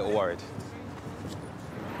make me a little worried.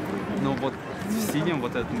 Ну вот в синем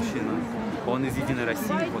вот этот мужчина, он из «Единой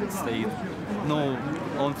России» вот стоит. Ну,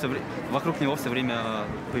 он вокруг него все время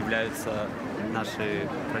появляются наши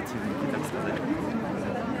противники, так сказать.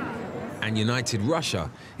 And United Russia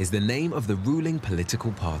is the name of the ruling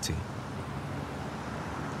political party.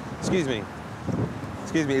 Excuse me,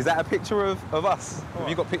 is that a picture of us? Have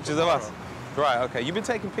you got pictures of us? Right, okay. You've been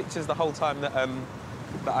taking pictures the whole time that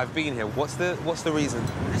I've been here. What's the reason?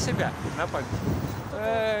 Для себя, на память.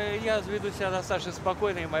 Я веду себя достаточно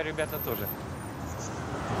спокойно, и мои ребята тоже.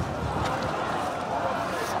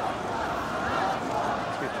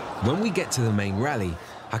 When we get to the main rally,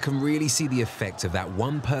 I can really see the effect of that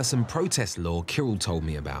one-person protest law Kirill told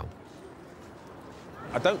me about.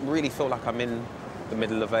 I don't really feel like I'm in the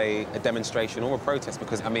middle of a demonstration or a protest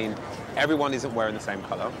because, I mean, everyone isn't wearing the same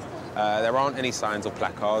colour. There aren't any signs or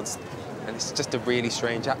placards, and it's just a really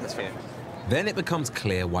strange atmosphere. Then it becomes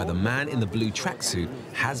clear why the man in the blue tracksuit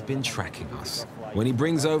has been tracking us when he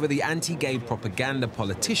brings over the anti-gay propaganda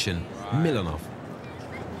politician, Milanov.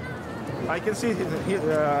 I can see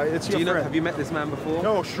it's your friend. Have you met this man before?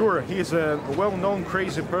 No, sure. He's a well-known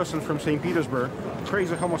crazy person from St. Petersburg,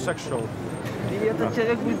 crazy homosexual. И этот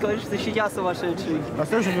человек будет говорить, что еще я сумасшедший.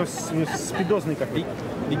 Осторожно, у него спидозный какой-то.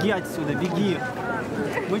 Беги отсюда, беги.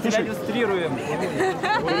 Мы тебя иллюстрируем.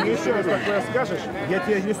 Еще раз такое скажешь, я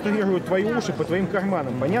тебе иллюстрирую твои уши по твоим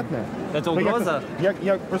карманам, понятно? Это угроза?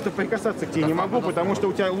 Я просто прикасаться к тебе не могу, потому что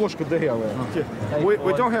у тебя ложка дырявая.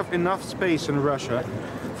 We don't have enough space in Russia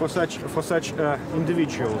for such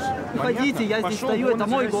individuals. Уходите, я здесь стою, это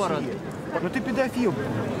мой город. Ну ты педофил.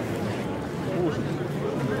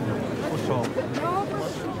 Ушел.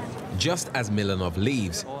 Just as Milanov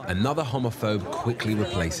leaves, another homophobe quickly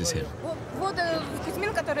replaces him.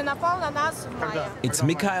 It's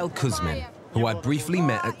Mikhail Kuzmin, who I briefly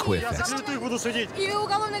met at Queer Fest.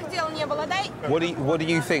 What do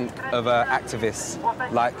you think of activists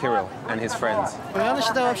like Kirill and his friends? Я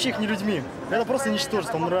считаю вообще их не людьми. Это просто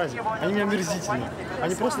ничтожество, мрази. Они мне омерзительны.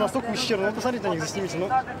 Они просто настолько ущербны. Ну, посмотрите на них, заснимите. Ну,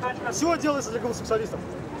 все делается для гомосексуалистов.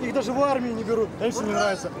 Их даже в армию не берут. Им все не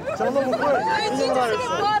нравится. Все равно выходят, им не нравится.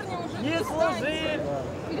 Не служи!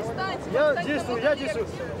 Я действую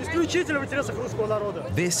исключительно в интересах русского народа.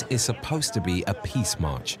 This is supposed to be a peace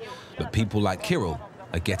march, but people like Kirill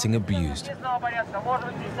are getting abused.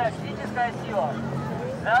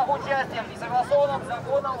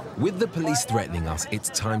 With the police threatening us, it's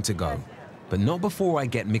time to go. But not before I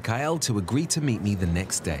get Mikhail to agree to meet me the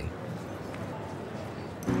next day.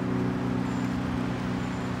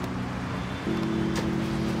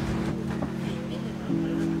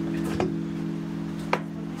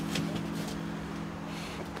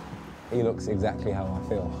 He looks exactly how I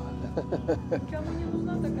feel.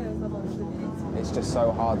 It's just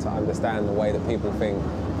so hard to understand the way that people think.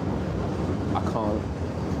 I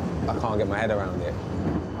can't get my head around it.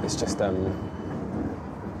 It's just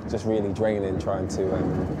really draining trying to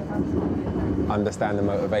understand the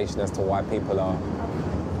motivation as to why people are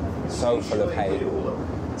so full of hate,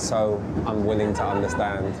 so unwilling to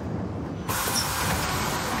understand.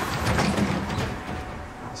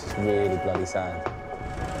 It's just really bloody sad.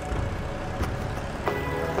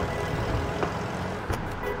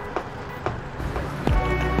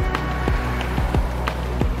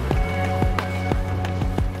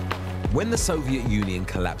 When the Soviet Union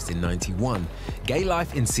collapsed in '91, gay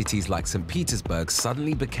life in cities like St. Petersburg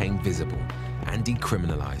suddenly became visible and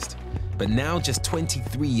decriminalized. But now, just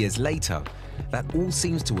 23 years later, that all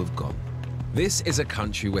seems to have gone. This is a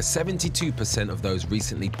country where 72% of those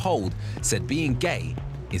recently polled said being gay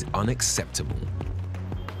is unacceptable.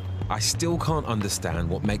 I still can't understand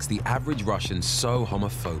what makes the average Russian so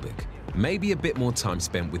homophobic. Maybe a bit more time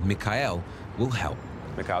spent with Mikhail will help.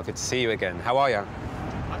 Mikhail, good to see you again. How are you?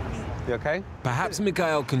 You okay? Perhaps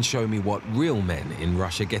Mikhail can show me what real men in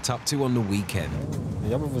Russia get up to on the weekend.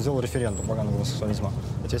 Я бы сделал референдум по гомосексуализма.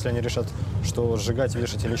 Ведь если они решат, что сжигать,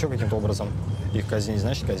 вешать или еще каким-то образом их казнить,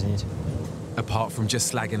 значит казнить. Apart from just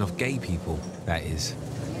slagging off gay people, that is.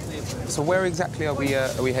 So where exactly are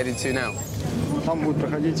we headed to now? Там будет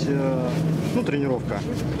проходить, тренировка,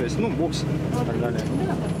 то есть, бокс и так далее.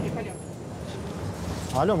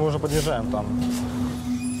 Алло, мы уже подъезжаем там.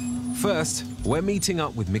 First, we're meeting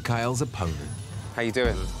up with Mikhail's opponent. How you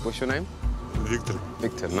doing? What's your name? Victor.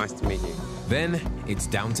 Victor, nice to meet you. Then it's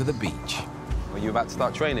down to the beach. Are you about to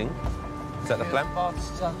start training? Is that the plan?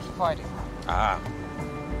 Fighting. Ah.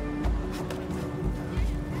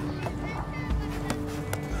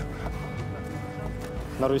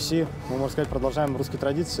 На Руси, мы, можно сказать, продолжаем русские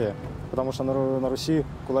традиции, потому что на Руси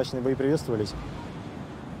кулачные бои приветствовались.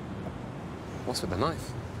 What's with the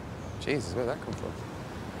knife? Jesus, where'd that come from?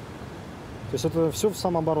 То есть это все в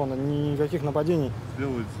самооборону, никаких нападений.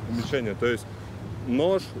 Сделать замечание, то есть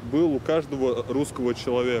нож был у каждого русского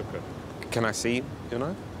человека. Can I see your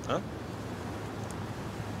knife? Huh?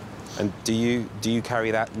 And do you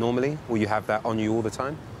carry that normally? Will you have that on you all the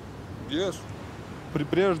time? Yes.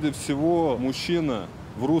 Прежде всего, мужчина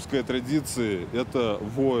в русской традиции – это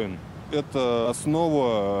воин. Это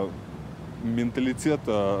основа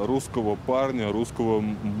менталитета русского парня, русского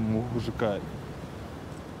мужика.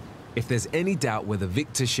 If there's any doubt whether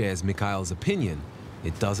Victor shares Mikhail's opinion,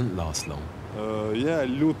 it doesn't last long. Я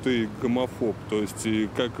лютый гомофоб, то есть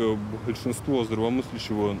как большинство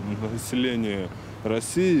здравомыслящего населения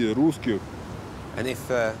России, русских. And if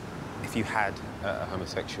you had a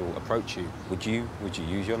homosexual approach you, would you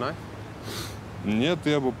use your knife? Нет,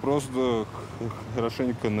 я бы просто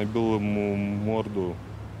хорошенько набил ему морду.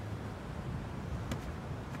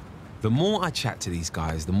 The more I chat to these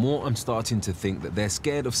guys, the more I'm starting to think that they're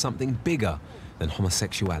scared of something bigger than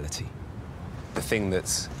homosexuality. The thing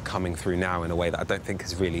that's coming through now in a way that I don't think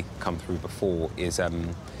has really come through before is a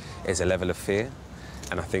level of fear.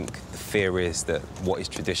 And I think the fear is that what is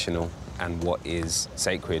traditional and what is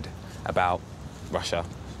sacred about Russia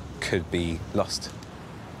could be lost.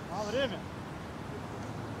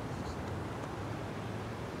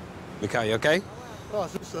 Mikhail, you okay?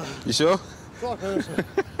 You sure?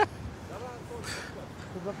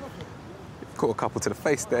 Caught a couple to the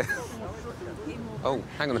face there. Oh,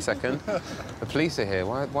 hang on a second. The police are here.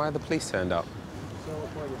 Why are the police turned up?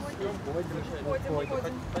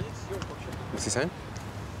 What's he saying?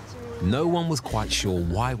 No one was quite sure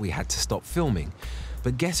why we had to stop filming,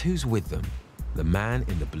 but guess who's with them? The man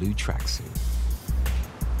in the blue tracksuit.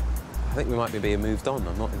 I think we might be being moved on.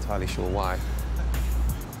 I'm not entirely sure why.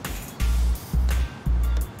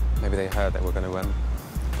 Maybe they heard that we're going to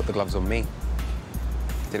put the gloves on me.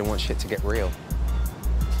 Didn't want shit to get real.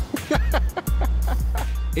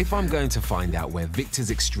 If I'm going to find out where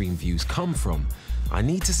Victor's extreme views come from, I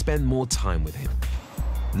need to spend more time with him.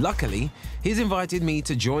 Luckily, he's invited me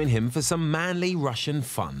to join him for some manly Russian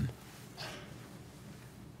fun.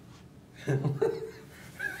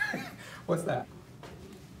 What's that?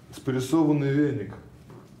 Спрессованный веник.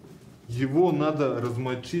 Его надо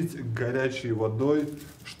размочить горячей водой,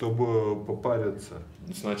 чтобы попариться.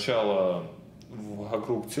 Сначала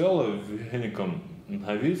вокруг тела веником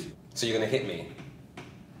навить. So you're going to hit me?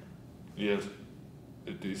 Yes,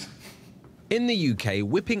 it is. In the UK,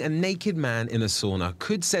 whipping a naked man in a sauna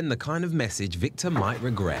could send the kind of message Victor might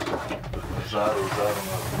regret.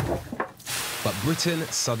 But Britain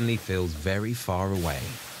suddenly feels very far away.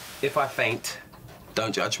 If I faint,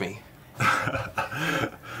 don't judge me.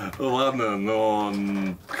 Ладно, но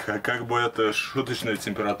как бы это шуточная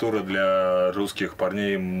температура для русских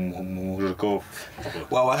парней, мужиков.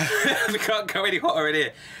 Well, we can't go any hotter in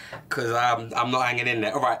here, because I'm not hanging in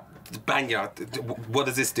there. All right, bang ya. What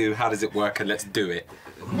does this do? How does it work? And let's do it.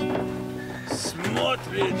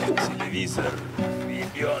 Смотрит телевизор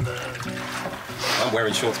ребенок. I'm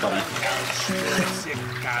wearing shorts, buddy.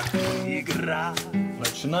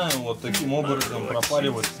 Начинаем вот таким образом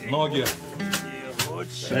пропаривать ноги.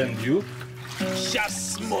 And you?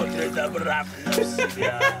 Сейчас смотрит обратно в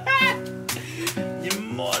себя. Не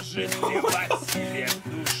может плевать себе в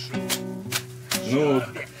душу. Ну,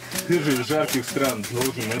 ты же из жарких стран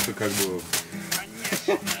должен это как бы...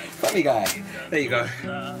 Funny guy. There you go.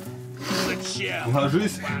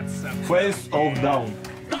 Ложись face off down.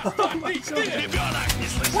 What am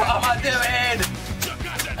I doing?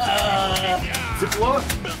 Тепло?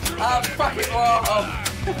 I'm fucking warm.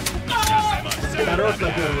 Хорош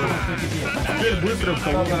на первую. Теперь быстро в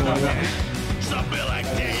кого.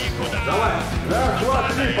 Давай. Раз, два,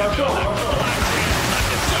 три, пошел.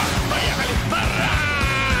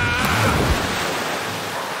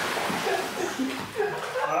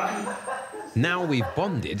 Now we've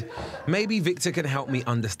bonded, maybe Victor can help me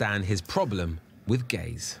understand his problem with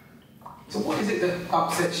gays. So what is it that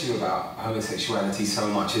upsets you about homosexuality so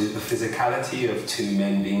much? Is it the physicality of two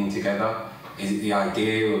men being together? Is it the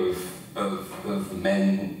idea of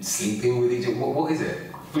men sleeping with each other? What is it?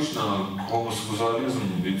 Обычно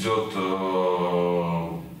гомосексуализм идет,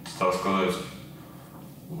 так сказать,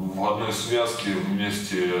 в одной связке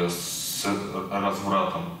вместе с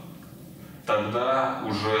развратом. Тогда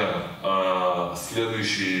уже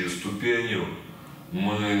следующей ступенью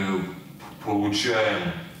мы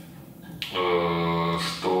получаем,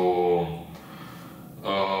 что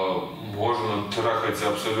можно трахать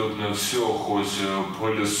абсолютно все, хоть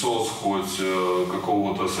пылесос, хоть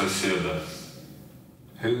какого-то соседа.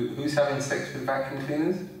 Who's having sex with vacuum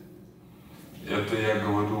cleaners? Это я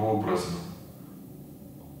говорю образно.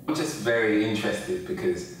 I'm just very interested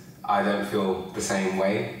because I don't feel the same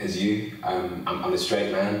way as you. I'm a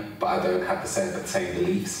straight man, but I don't have the same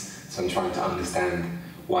beliefs. So I'm trying to understand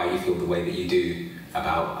why you feel the way that you do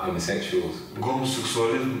about homosexuals.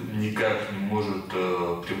 Гомосексуализм никак не может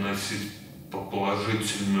привносить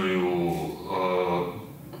положительный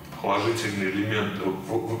элемент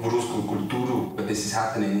в русскую культуру. But this is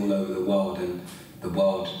happening all over the world, and the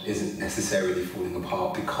world isn't necessarily falling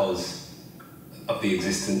apart because of the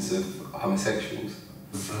existence of homosexuals.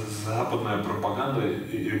 Западная пропаганда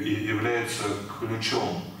является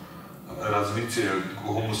ключом развития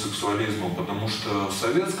гомосексуализма, потому что в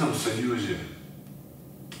Советском Союзе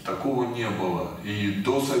такого не было, и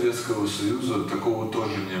до Советского Союза такого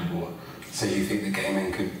тоже не было. So you think the gay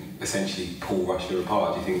men could essentially pull Russia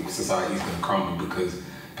apart? Do you think society is going to crumble because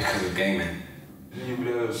of gay men? Они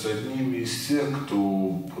являются одними из тех, кто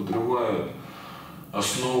подрывает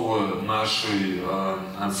основы нашей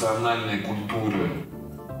национальной культуры.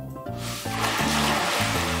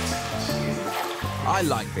 I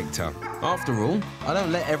like Victor. After all, I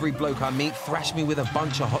don't let every bloke I meet thrash me with a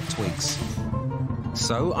bunch of hot twigs.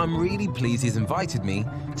 So I'm really pleased he's invited me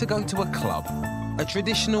to go to a club, a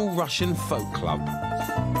traditional Russian folk club.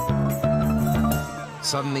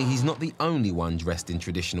 Suddenly, he's not the only one dressed in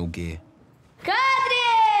traditional gear.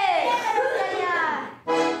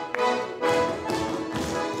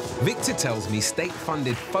 Victor tells me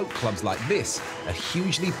state-funded folk clubs like this are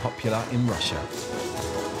hugely popular in Russia.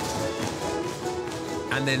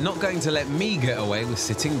 And they're not going to let me get away with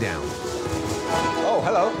sitting down. Oh,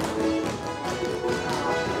 hello.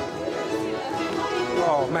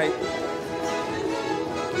 Oh, mate.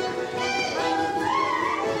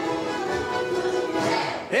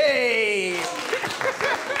 Hey!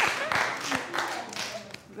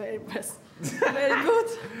 Very best. Very good.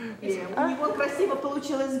 У него красиво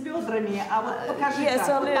получилось с бедрами, а вот покажи Yes,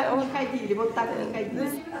 как. Вот only- так не ходили, вот так не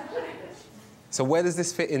ходили. So where does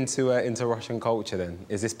this fit into Russian culture then?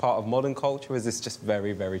 Is this part of modern culture or is this just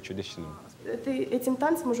very, very traditional? Этим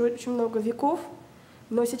танцам уже очень много веков,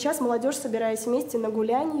 но сейчас молодежь, собираясь вместе на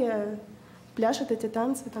гулянье, пляшет эти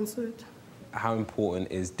танцы, танцует. How important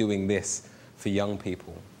is doing this for young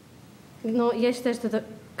people? Но я считаю, что это,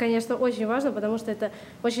 конечно, очень важно, потому что это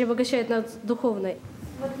очень обогащает нас духовно.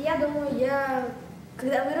 Вот я думаю,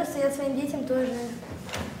 когда вырасту, я своим детям тоже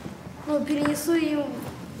перенесу им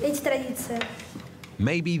эти традиции.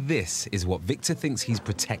 Maybe this is what Victor thinks he's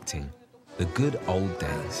protecting, the good old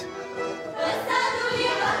days.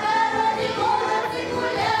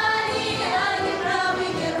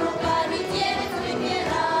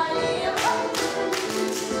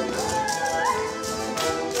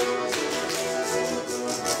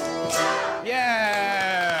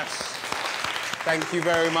 Yes! Thank you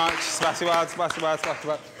very much. Spasiba, spasiba,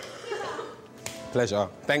 spasiba. Pleasure.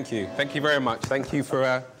 Thank you. Thank you very much. Thank you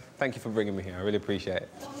for bringing me here. I really appreciate it.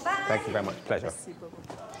 Thank you very much. Pleasure.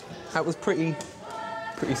 That was pretty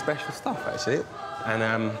special stuff, actually.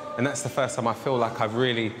 And that's the first time I feel like I've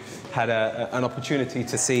really had an opportunity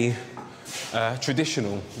to see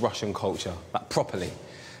traditional Russian culture, like properly.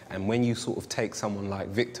 And when you sort of take someone like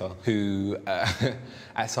Victor, who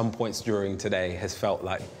at some points during today has felt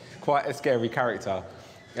like quite a scary character,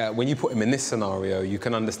 when you put him in this scenario, you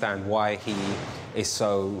can understand why he's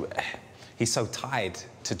so tied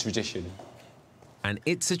to tradition. And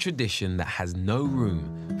it's a tradition that has no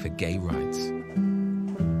room for gay rights.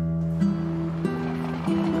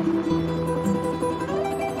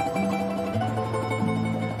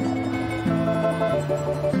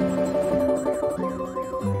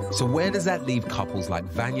 So where does that leave couples like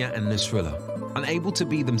Vanya and Nasrullah? unable to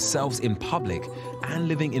be themselves in public and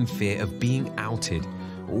living in fear of being outed,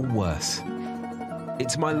 or worse.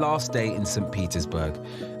 It's my last day in St. Petersburg.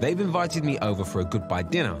 They've invited me over for a goodbye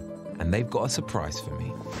dinner, and they've got a surprise for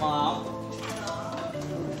me. Mom.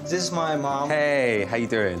 This is my mom. Hey, how you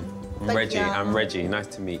doing? I'm Reggie. Nice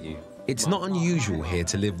to meet you. It's not unusual here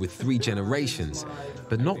to live with 3 generations,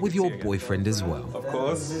 but not with your boyfriend as well. Of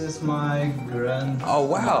course. This is my grandmother. Oh,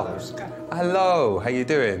 wow. Hello, how you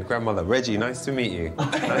doing? Grandmother. Reggie, nice to meet you.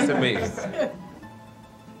 Nice to meet you.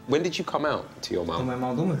 When did you come out to your mom?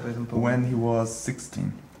 When he was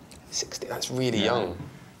 16. 16, that's really young.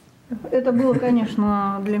 Это было,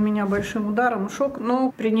 конечно, для меня большим ударом, шок,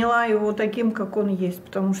 но приняла его таким, как он есть,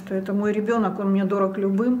 потому что это мой ребенок, он мне дорог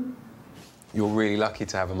любым. You're really lucky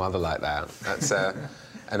to have a mother like that. That's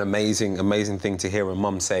an amazing thing to hear a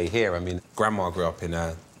mum say here. I mean, Grandma grew up in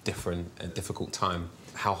a difficult time.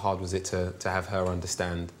 How hard was it to have her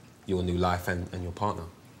understand your new life and your partner?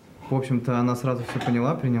 В общем-то, она сразу все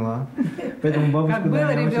поняла, приняла. Поэтому бабушка... Как был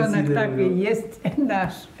ребенок, так и есть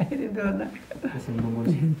наш ребенок.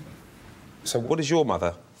 So what does your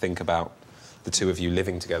mother think about the two of you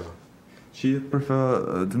living together? She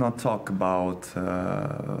prefer do not talk about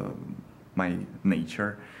my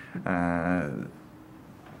nature,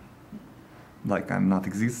 like I'm not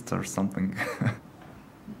exist or something.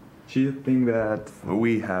 She think that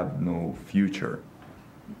we have no future.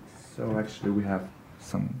 So actually we have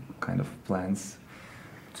some kind of plans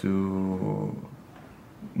to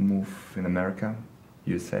move in America,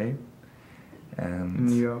 USA, and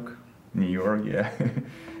New York, yeah.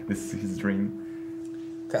 This is his dream.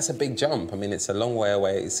 That's a big jump. I mean, it's a long way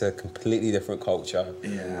away. It's a completely different culture.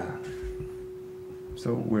 Yeah.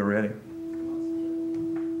 So we're ready.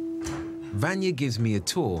 Vanya gives me a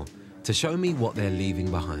tour to show me what they're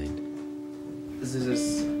leaving behind. This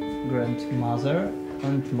is grandmother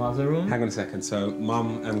and mother room. Hang on a second. So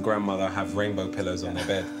mum and grandmother have rainbow pillows on their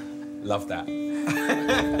bed. Love that.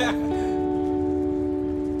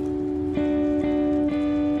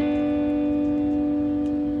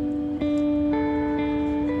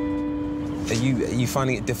 Are you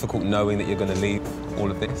finding it difficult knowing that you're going to leave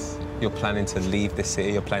all of this? You're planning to leave this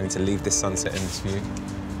city, you're planning to leave this sunset and this view?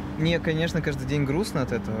 Мне, конечно, каждый день грустно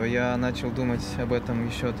от этого. Я начал думать об этом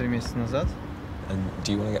еще 3 месяца назад. And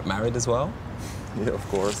do you want to get married as well? Yeah, of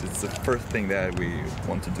course. It's the first thing that we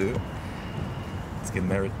want to do. Let's get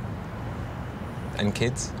married. And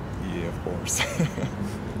kids? Yeah, of course.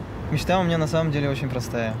 Мечта у меня на самом деле очень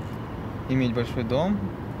простая. Иметь большой дом,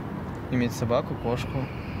 иметь собаку, кошку,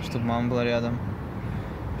 чтобы мама была рядом,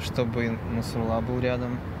 чтобы Насрула был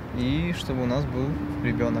рядом и чтобы у нас был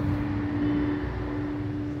ребенок.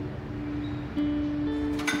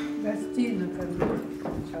 Гостиная, как бы.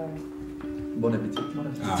 Bon appetit.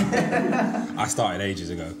 I started ages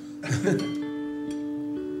ago.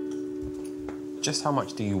 Just how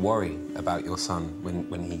much do you worry about your son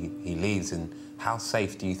when he leaves, and how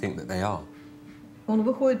safe do you think that they are? Он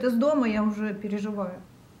выходит из дома, я уже переживаю.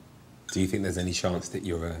 Do you think there's any chance that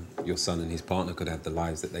your son and his partner could have the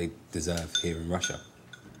lives that they deserve here in Russia?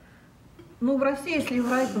 Ну, в России, если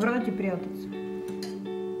врать и прятаться.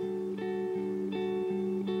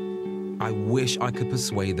 I wish I could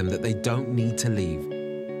persuade them that they don't need to leave.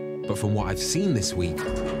 But from what I've seen this week,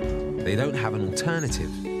 they don't have an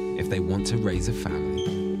alternative if they want to raise a family.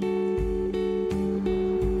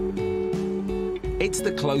 It's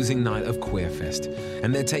the closing night of Queerfest,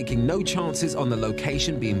 and they're taking no chances on the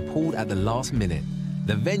location being pulled at the last minute.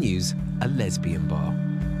 The venue's a lesbian bar.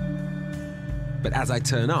 But as I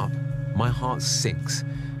turn up, my heart sinks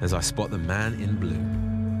as I spot the man in blue.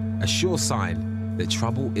 A sure sign that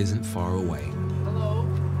trouble isn't far away. Hello.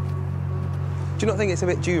 Do you not think it's a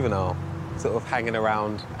bit juvenile, sort of hanging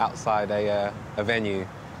around outside a venue,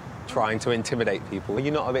 trying to intimidate people? Are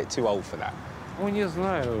you not a bit too old for that? Ну, не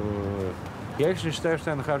знаю. Я лично считаю, что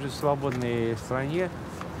я нахожусь в свободной стране,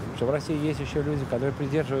 что в России есть еще люди, которые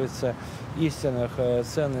придерживаются истинных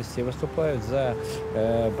ценностей, выступают за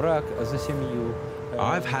брак, за семью.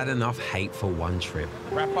 I've had enough hate for one trip.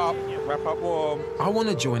 Wrap up warm. I want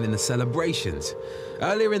to join in the celebrations.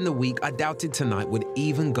 Earlier in the week, I doubted tonight would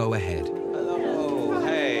even go ahead. Hello.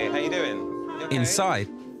 Hey, how you doing? You okay? Inside,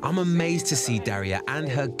 I'm amazed to see Daria and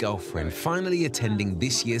her girlfriend finally attending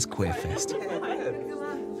this year's Queerfest.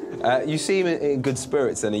 You seem in good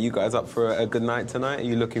spirits then. Are you guys up for a good night tonight? Are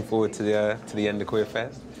you looking forward to the end of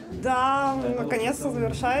Queerfest? Да, наконец-то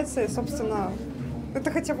завершается, и, собственно,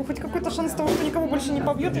 это хотя бы хоть какой-то шанс того, что никого больше не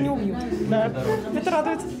побьют и не убьют. Да, это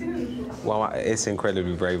радует. Well, it's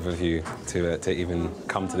incredibly brave of you to even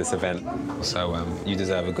come to this event. So you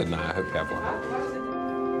deserve a good night. I hope you have one.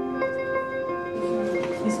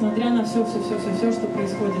 несмотря на все, что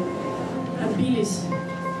происходит. Отбились.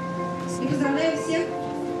 И поздравляю всех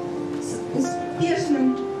с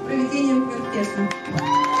успешным проведением Квирфеста.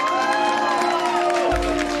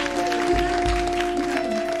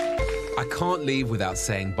 I can't leave without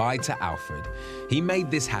saying bye to Alfred. He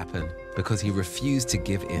made this happen because he refused to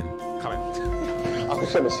give in. Come in. I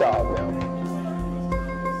should have shut up now.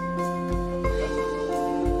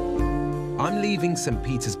 I'm leaving St.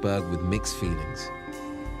 Petersburg with mixed feelings.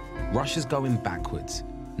 Russia's going backwards,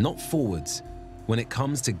 not forwards, when it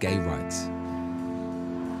comes to gay rights.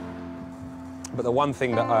 But the one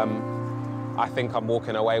thing that I think I'm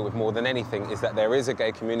walking away with more than anything is that there is a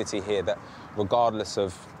gay community here that, regardless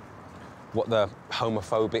of what the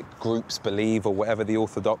homophobic groups believe or whatever the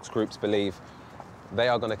orthodox groups believe, they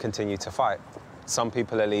are going to continue to fight. Some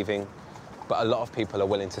people are leaving, but a lot of people are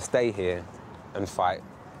willing to stay here and fight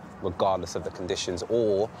regardless of the conditions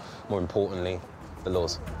or, more importantly, the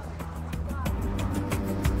laws.